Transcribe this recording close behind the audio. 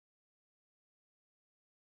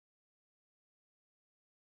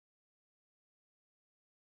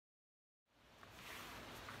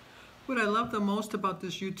What I love the most about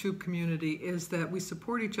this YouTube community is that we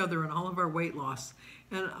support each other in all of our weight loss.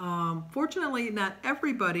 And fortunately, not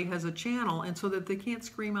everybody has a channel, and so that they can't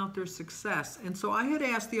scream out their success. And so I had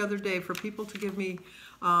asked the other day for people to give me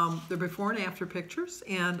their before and after pictures,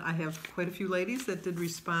 and I have quite a few ladies that did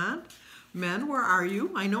respond. Men, where are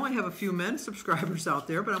you? I know I have a few men subscribers out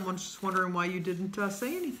there, but I'm just wondering why you didn't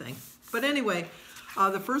say anything. But anyway,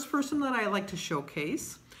 the first person that I like to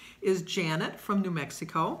showcase is Janet from New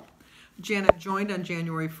Mexico. Janet joined on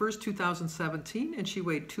January 1st, 2017, and she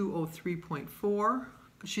weighed 203.4.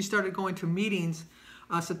 She started going to meetings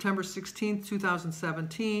September 16th,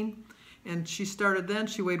 2017, and she started then.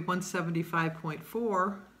 She weighed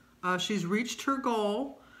 175.4. She's reached her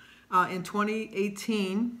goal in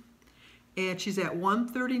 2018, and she's at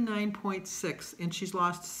 139.6, and she's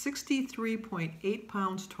lost 63.8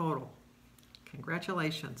 pounds total.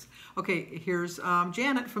 Congratulations. Okay, here's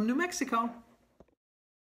Janet from New Mexico.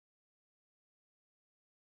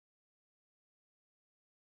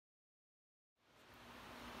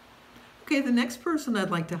 Okay, the next person I'd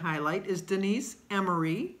like to highlight is Denise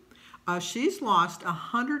Emery. She's lost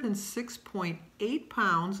 106.8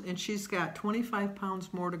 pounds, and she's got 25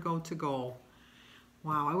 pounds more to go to goal.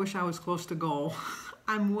 Wow, I wish I was close to goal.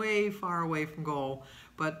 I'm way far away from goal.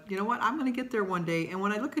 But you know what? I'm going to get there one day. And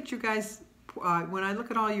when I look at you guys, when I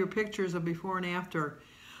look at all your pictures of before and after,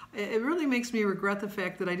 it really makes me regret the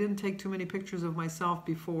fact that I didn't take too many pictures of myself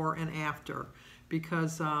before and after,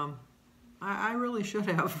 because I really should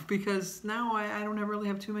have, because now I don't really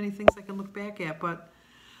have too many things I can look back at. But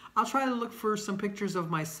I'll try to look for some pictures of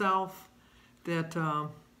myself that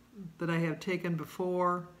that I have taken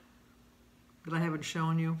before that I haven't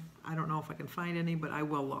shown you. I don't know if I can find any, but I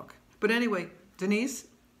will look. But anyway, Denise,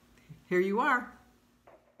 here you are.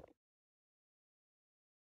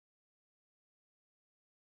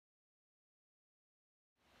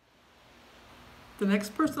 The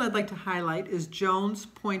next person I'd like to highlight is Joan's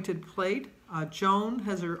Pointed Plate. Joan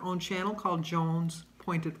has her own channel called Joan's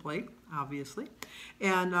Pointed Plate, obviously.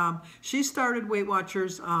 And she started Weight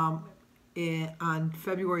Watchers on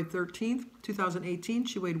February 13th, 2018.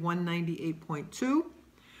 She weighed 198.2.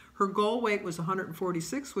 Her goal weight was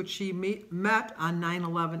 146, which she met on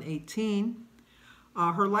 9/11/18.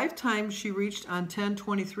 Her lifetime she reached on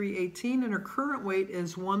 10/23/18, and her current weight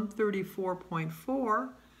is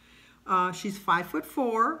 134.4. She's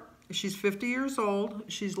 5'4". She's 50 years old.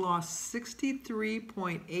 She's lost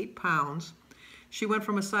 63.8 pounds. She went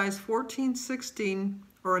from a size 14-16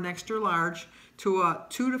 or an extra large to a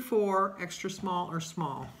 2 to 4 extra small or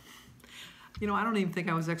small. You know, I don't even think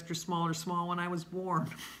I was extra small or small when I was born.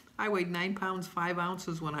 I weighed 9 pounds 5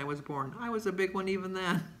 ounces when I was born. I was a big one even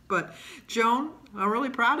then. But Joan, I'm really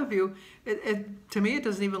proud of you. To me, it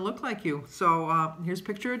doesn't even look like you. So here's a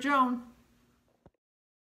picture of Joan.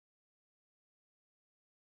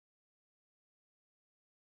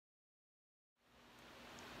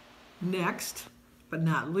 Next, but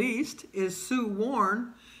not least, is Sue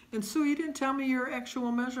Warren. And Sue, you didn't tell me your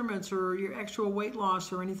actual measurements or your actual weight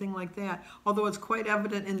loss or anything like that. Although it's quite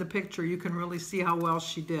evident in the picture, you can really see how well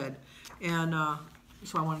she did. And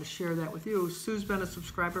so I wanted to share that with you. Sue's been a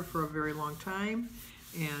subscriber for a very long time,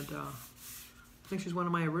 and I think she's one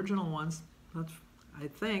of my original ones, I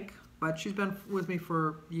think. But she's been with me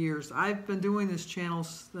for years. I've been doing this channel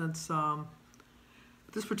since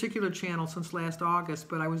this particular channel since last August,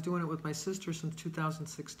 but I was doing it with my sister since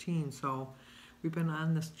 2016, so we've been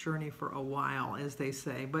on this journey for a while, as they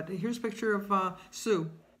say. But here's a picture of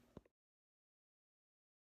Sue.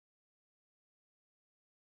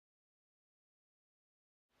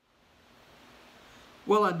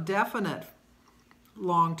 Well, a definite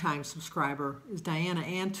long-time subscriber is Diana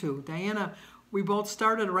Antu. Diana, we both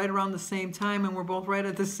started right around the same time, and we're both right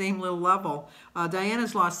at the same little level.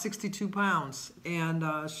 Diana's lost 62 pounds, and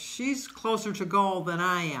she's closer to goal than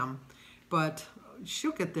I am, but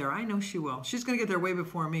she'll get there. I know she will. She's going to get there way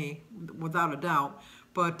before me, without a doubt,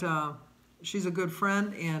 but she's a good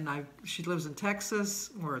friend, and she lives in Texas,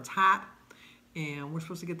 where it's hot, and we're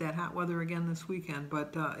supposed to get that hot weather again this weekend,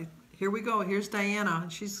 but here we go. Here's Diana.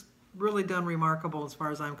 She's really done remarkable as far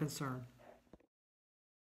as I'm concerned.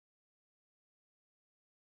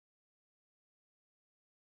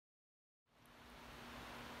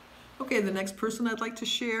 Okay, the next person I'd like to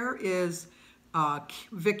share is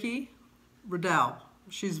Vicki Riddell.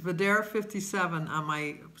 She's Vidare57 on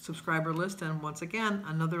my subscriber list, and once again,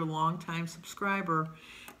 another long-time subscriber.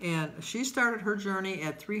 And she started her journey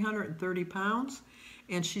at 330 pounds,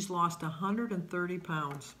 and she's lost 130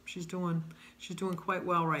 pounds. She's doing quite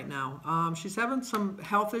well right now. She's having some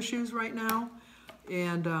health issues right now,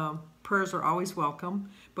 and prayers are always welcome.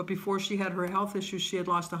 But before she had her health issues, she had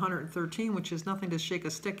lost 113, which is nothing to shake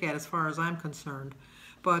a stick at as far as I'm concerned.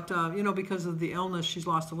 But, you know, because of the illness, she's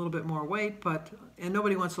lost a little bit more weight, and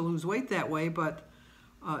nobody wants to lose weight that way, but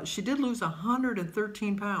she did lose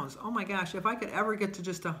 113 pounds. Oh my gosh, if I could ever get to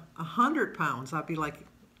just 100 pounds, I'll be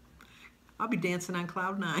dancing on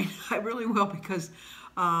cloud nine. I really will, because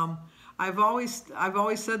I've always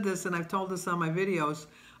said this, and I've told this on my videos.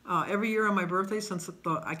 Every year on my birthday, since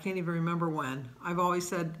I can't even remember when, I've always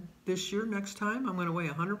said, this year, next time, I'm going to weigh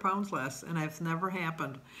 100 pounds less, and it's never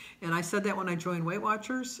happened. And I said that when I joined Weight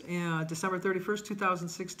Watchers, December 31st,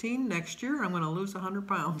 2016. Next year, I'm going to lose 100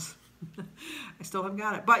 pounds. I still haven't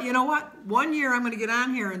got it. But you know what? One year, I'm going to get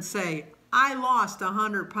on here and say, I lost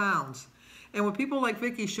 100 pounds. And with people like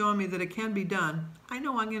Vicki showing me that it can be done, I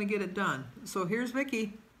know I'm going to get it done. So here's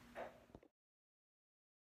Vicki.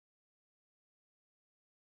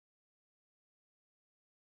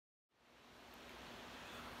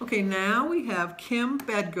 Okay, now we have Kim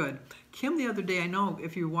Bedgood. Kim, the other day, I know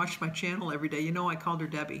if you watch my channel every day, you know I called her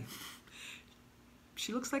Debbie.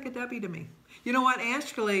 She looks like a Debbie to me. You know what?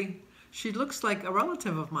 Actually, she looks like a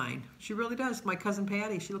relative of mine. She really does. My cousin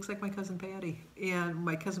Patty. She looks like my cousin Patty. And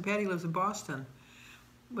my cousin Patty lives in Boston.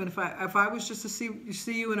 But if I was just to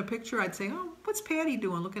see you in a picture, I'd say, oh, what's Patty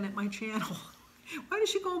doing looking at my channel? Why does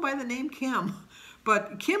she go by the name Kim?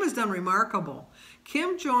 But Kim has done remarkable.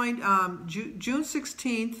 Kim joined June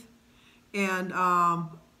 16th, and I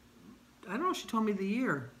don't know if she told me the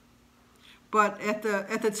year. But at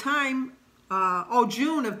the time,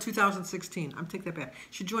 June of 2016. I'm take that back.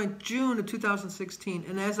 She joined June of 2016,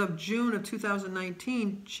 and as of June of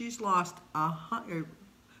 2019, she's lost 100.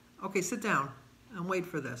 Okay, sit down and wait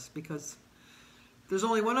for this, because there's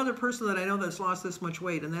only one other person that I know that's lost this much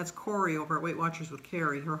weight, and that's Corey over at Weight Watchers with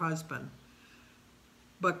Carrie, her husband.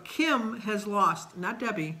 But Kim has lost, not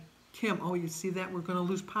Debbie, Kim. Oh, you see that? We're going to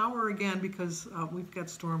lose power again because we've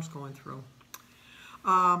got storms going through.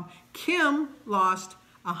 Kim lost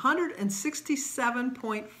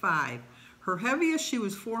 167.5. Her heaviest, she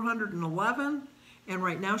was 411, and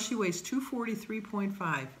right now she weighs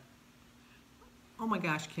 243.5. Oh my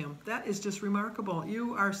gosh, Kim, that is just remarkable.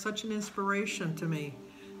 You are such an inspiration to me.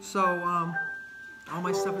 So, all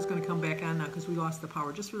my stuff is going to come back on now because we lost the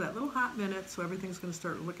power just for that little hot minute, so everything's going to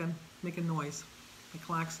start making noise, the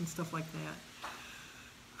clocks and stuff like that.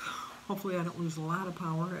 Hopefully I don't lose a lot of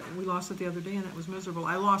power. We lost it the other day, and it was miserable.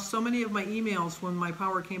 I lost so many of my emails when my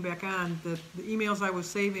power came back on that the emails I was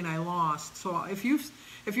saving I lost. So if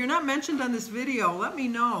you're not mentioned on this video, let me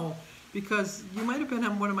know, because you might have been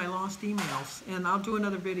on one of my lost emails, and I'll do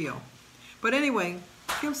another video. But anyway,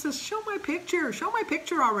 Kim says, show my picture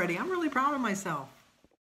already. I'm really proud of myself.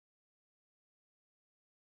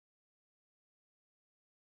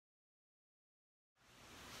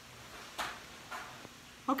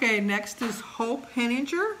 Okay, next is Hope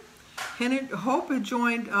Henninger. Hope had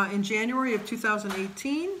joined in January of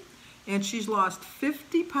 2018, and she's lost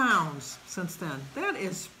 50 pounds since then. That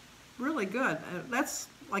is really good. That's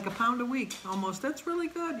like a pound a week almost. That's really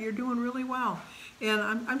good. You're doing really well. And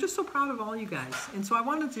I'm just so proud of all you guys. And so I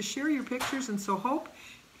wanted to share your pictures, and so Hope,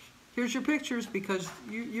 here's your pictures, because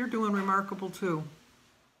you're doing remarkable too.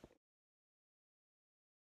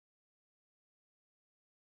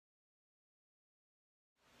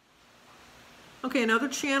 Okay, another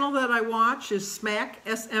channel that I watch is SMAC,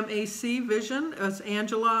 S-M-A-C Vision. It's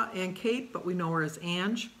Angela and Kate, but we know her as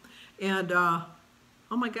Ange. And oh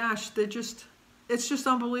my gosh, it's just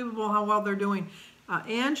unbelievable how well they're doing.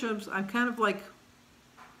 Ange, I'm kind of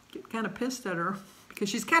pissed at her because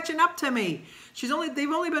she's catching up to me.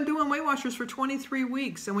 They've only been doing Weight Watchers for 23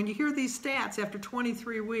 weeks, and when you hear these stats after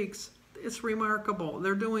 23 weeks, it's remarkable.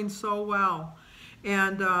 They're doing so well.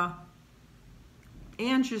 And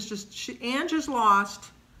Ange has lost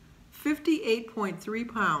 58.3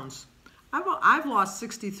 pounds. I've lost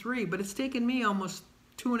 63, but it's taken me almost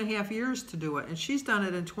 2.5 years to do it, and she's done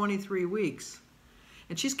it in 23 weeks.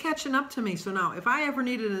 And she's catching up to me. So now, if I ever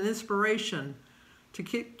needed an inspiration to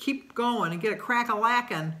keep going and get a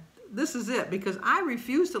crack-a-lackin', this is it, because I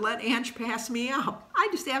refuse to let Ange pass me up. I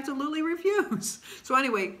just absolutely refuse. So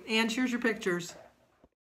anyway, Ange, here's your pictures.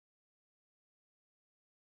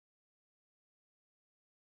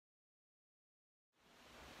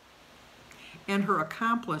 And her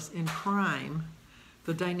accomplice in crime,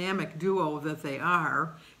 the dynamic duo that they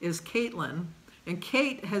are, is Caitlin. And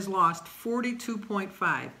Kate has lost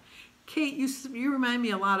 42.5. Kate, you remind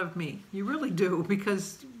me a lot of me. You really do,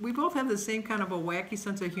 because we both have the same kind of a wacky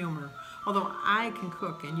sense of humor. Although I can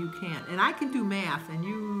cook and you can't. And I can do math and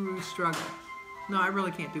you struggle. No, I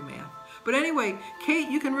really can't do math. But anyway, Kate,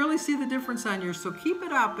 you can really see the difference on yours, so keep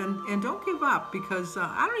it up and don't give up, because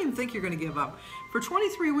I don't even think you're going to give up. For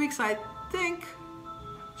 23 weeks, I think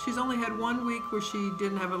she's only had 1 week where she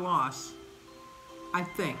didn't have a loss, I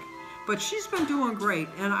think. But she's been doing great,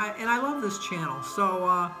 and I love this channel.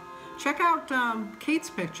 So check out Kate's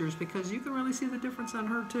pictures, because you can really see the difference on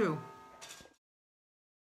her too.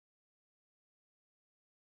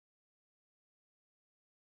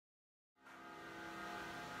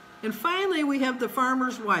 And finally, we have the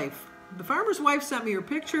farmer's wife. The farmer's wife sent me her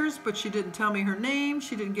pictures, but she didn't tell me her name.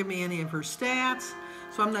 She didn't give me any of her stats,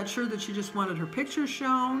 so I'm not sure that she just wanted her pictures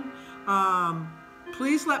shown.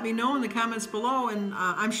 Please let me know in the comments below, and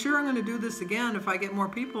I'm sure I'm going to do this again if I get more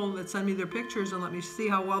people that send me their pictures and let me see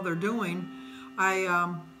how well they're doing.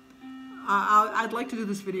 I'd like to do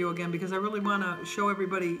this video again, because I really want to show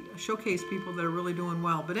everybody, showcase people that are really doing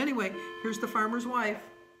well. But anyway, here's the farmer's wife.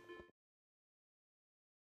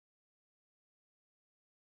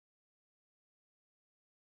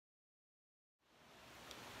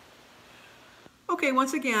 Okay,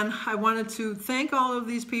 once again, I wanted to thank all of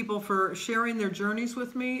these people for sharing their journeys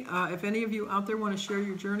with me. If any of you out there want to share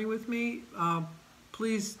your journey with me,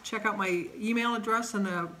 please check out my email address in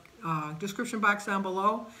the description box down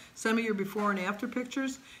below. Send me your before and after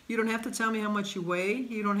pictures. You don't have to tell me how much you weigh.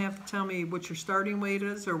 You don't have to tell me what your starting weight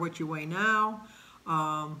is or what you weigh now.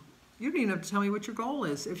 You don't even have to tell me what your goal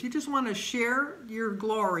is. If you just want to share your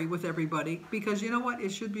glory with everybody, because you know what?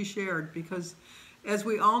 It should be shared, because as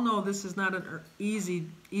we all know, this is not an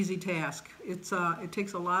easy task. It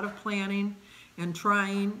takes a lot of planning and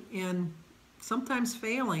trying and sometimes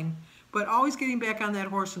failing, but always getting back on that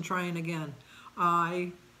horse and trying again.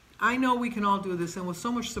 I know we can all do this, and with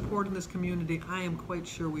so much support in this community, I am quite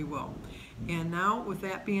sure we will. And now, with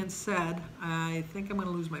that being said, I think I'm going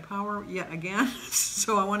to lose my power yet again,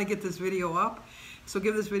 so I want to get this video up. So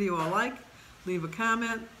give this video a like, leave a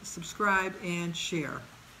comment, subscribe, and share.